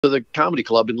to the comedy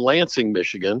club in Lansing,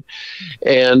 Michigan,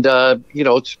 and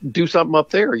do something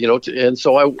up there. And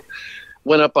so I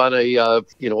went up on a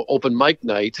open mic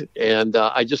night, and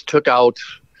I just took out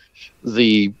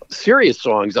the serious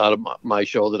songs out of my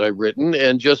show that I've written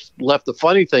and just left the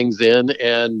funny things in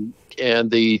and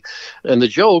the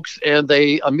jokes, and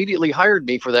they immediately hired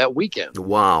me for that weekend.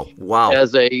 Wow.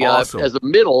 As a Awesome. as a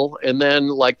middle, and then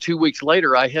like 2 weeks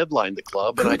later I headlined the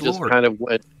club. And I just Lord. kind of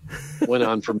went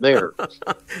on from there.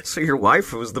 So your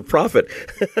wife was the prophet.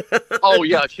 Oh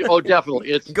yeah,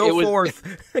 definitely.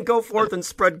 Go forth and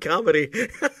spread comedy.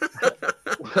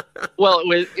 Well,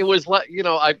 it was like,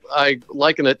 I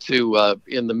liken it to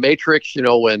in the Matrix,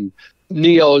 when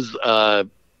Neo's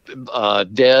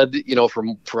dead,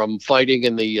 from fighting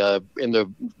in the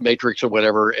Matrix or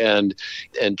whatever, and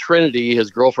Trinity, his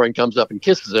girlfriend, comes up and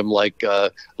kisses him like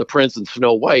the prince in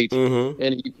Snow White,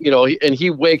 Mm-hmm. and he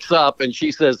wakes up and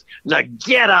she says, "Now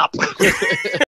get up."